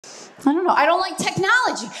I don't know. I don't like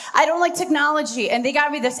technology. And they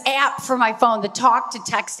got me this app for my phone, the talk to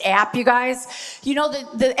text app, you guys. You know,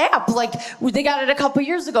 the app, like, they got it a couple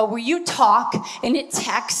years ago where you talk and it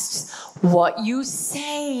texts what you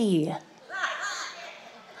say.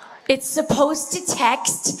 It's supposed to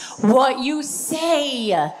text what you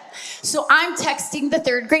say. So I'm texting the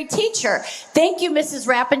third grade teacher. Thank you, Mrs.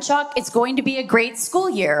 Rappenchuck. It's going to be a great school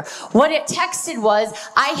year. What it texted was,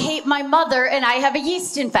 I hate my mother and I have a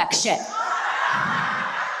yeast infection.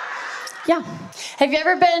 Yeah. Have you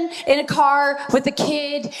ever been in a car with a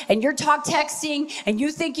kid and you're texting and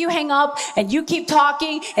you think you hang up and you keep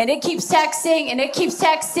talking and it keeps texting and it keeps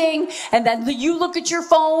texting and then you look at your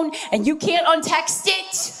phone and you can't untext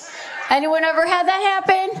it? Anyone ever had that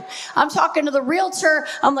happen? I'm talking to the realtor.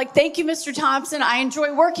 I'm like, thank you, Mr. Thompson. I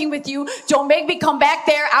enjoy working with you. Don't make me come back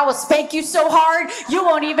there. I will spank you so hard, you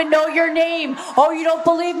won't even know your name. Oh, you don't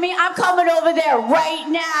believe me? I'm coming over there right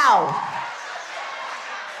now.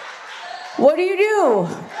 What do you do?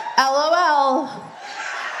 LOL.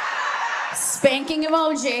 Spanking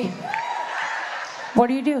emoji. What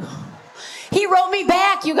do you do? He wrote me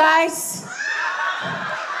back, you guys.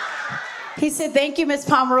 He said, thank you, Miss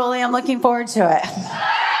Pomarolli. I'm looking forward to it.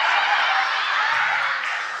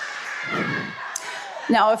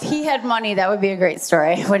 Now, if he had money, that would be a great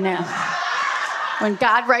story, wouldn't it? When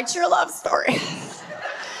God writes your love story.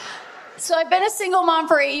 So I've been a single mom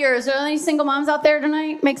for 8 years. Are there any single moms out there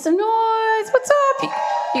tonight? Make some noise. What's up?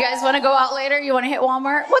 You guys want to go out later? You want to hit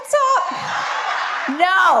Walmart? What's up?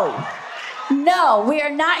 No, we are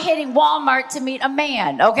not hitting Walmart to meet a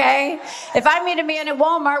man, okay? If I meet a man at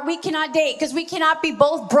Walmart, we cannot date because we cannot be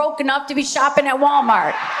both broke enough to be shopping at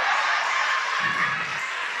Walmart.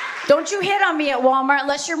 Don't you hit on me at Walmart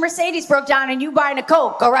unless your Mercedes broke down and you buying a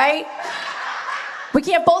Coke, all right? We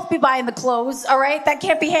can't both be buying the clothes, all right? That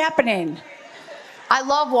can't be happening. I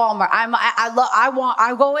love Walmart.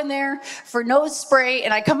 I go in there for nose spray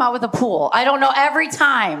and I come out with a pool. I don't know, every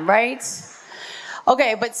time, right?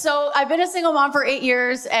 Okay, but so I've been a single mom for 8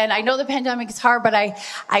 years, and I know the pandemic is hard, but I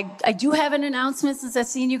do have an announcement since I've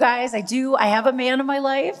seen you guys. I have a man in my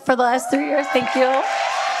life for the last 3 years. Thank you.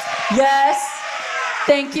 Yes,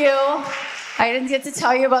 thank you. I didn't get to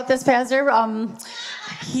tell you about this, Pastor.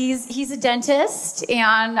 He's a dentist,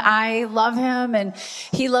 and I love him, and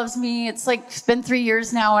he loves me. It's been 3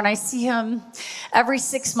 years now, and I see him every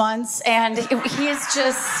 6 months, and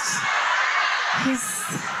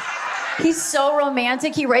He's so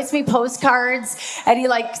romantic. He writes me postcards and he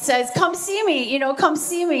says, come see me, come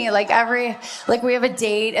see me. We have a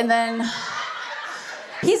date, and then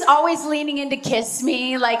he's always leaning in to kiss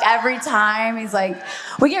me every time. He's like,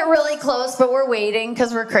 we get really close, but we're waiting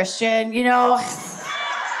because we're Christian,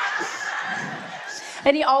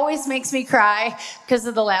 And he always makes me cry because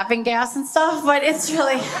of the laughing gas and stuff, but it's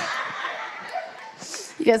really,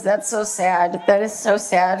 because that's so sad. That is so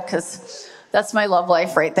sad because that's my love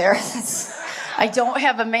life right there. I don't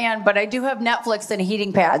have a man, but I do have Netflix and a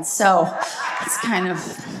heating pad. So it's kind of,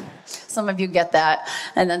 some of you get that.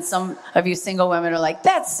 And then some of you single women are like,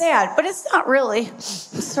 that's sad. But it's not really.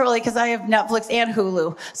 It's really because I have Netflix and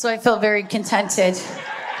Hulu. So I feel very contented.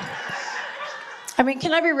 I mean,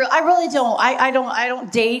 can I be real? I really don't. I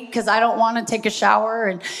don't date because I don't want to take a shower.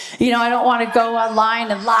 And, I don't want to go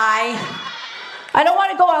online and lie. I don't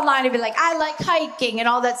want to go online and be like, I like hiking and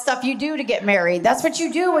all that stuff you do to get married. That's what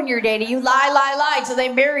you do when you're dating. You lie till they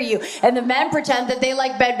marry you. And the men pretend that they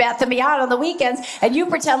like Bed Bath & Beyond on the weekends, and you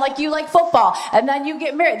pretend like you like football, and then you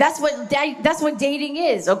get married. That's what dating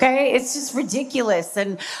is, okay? It's just ridiculous.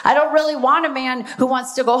 And I don't really want a man who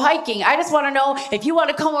wants to go hiking. I just want to know if you want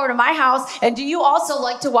to come over to my house, and do you also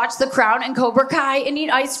like to watch The Crown and Cobra Kai and eat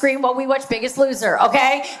ice cream while we watch Biggest Loser,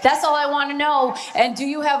 okay? That's all I want to know. And do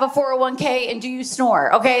you have a 401k, and do you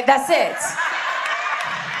snore? Okay, that's it.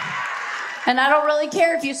 And I don't really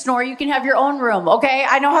care if you snore. You can have your own room, okay?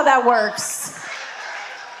 I know how that works.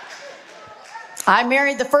 I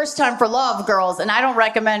married the first time for love, girls, and I don't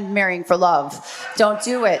recommend marrying for love. Don't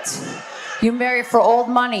do it. You marry for old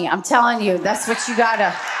money. I'm telling you, that's what you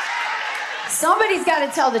gotta. Somebody's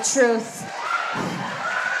gotta tell the truth.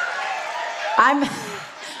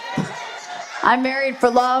 I'm married for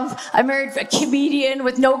love. I married a comedian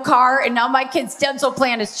with no car, and now my kid's dental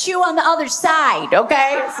plan is chew on the other side,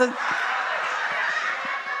 okay?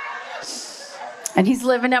 And he's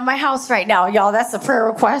living at my house right now, y'all. That's a prayer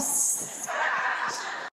request.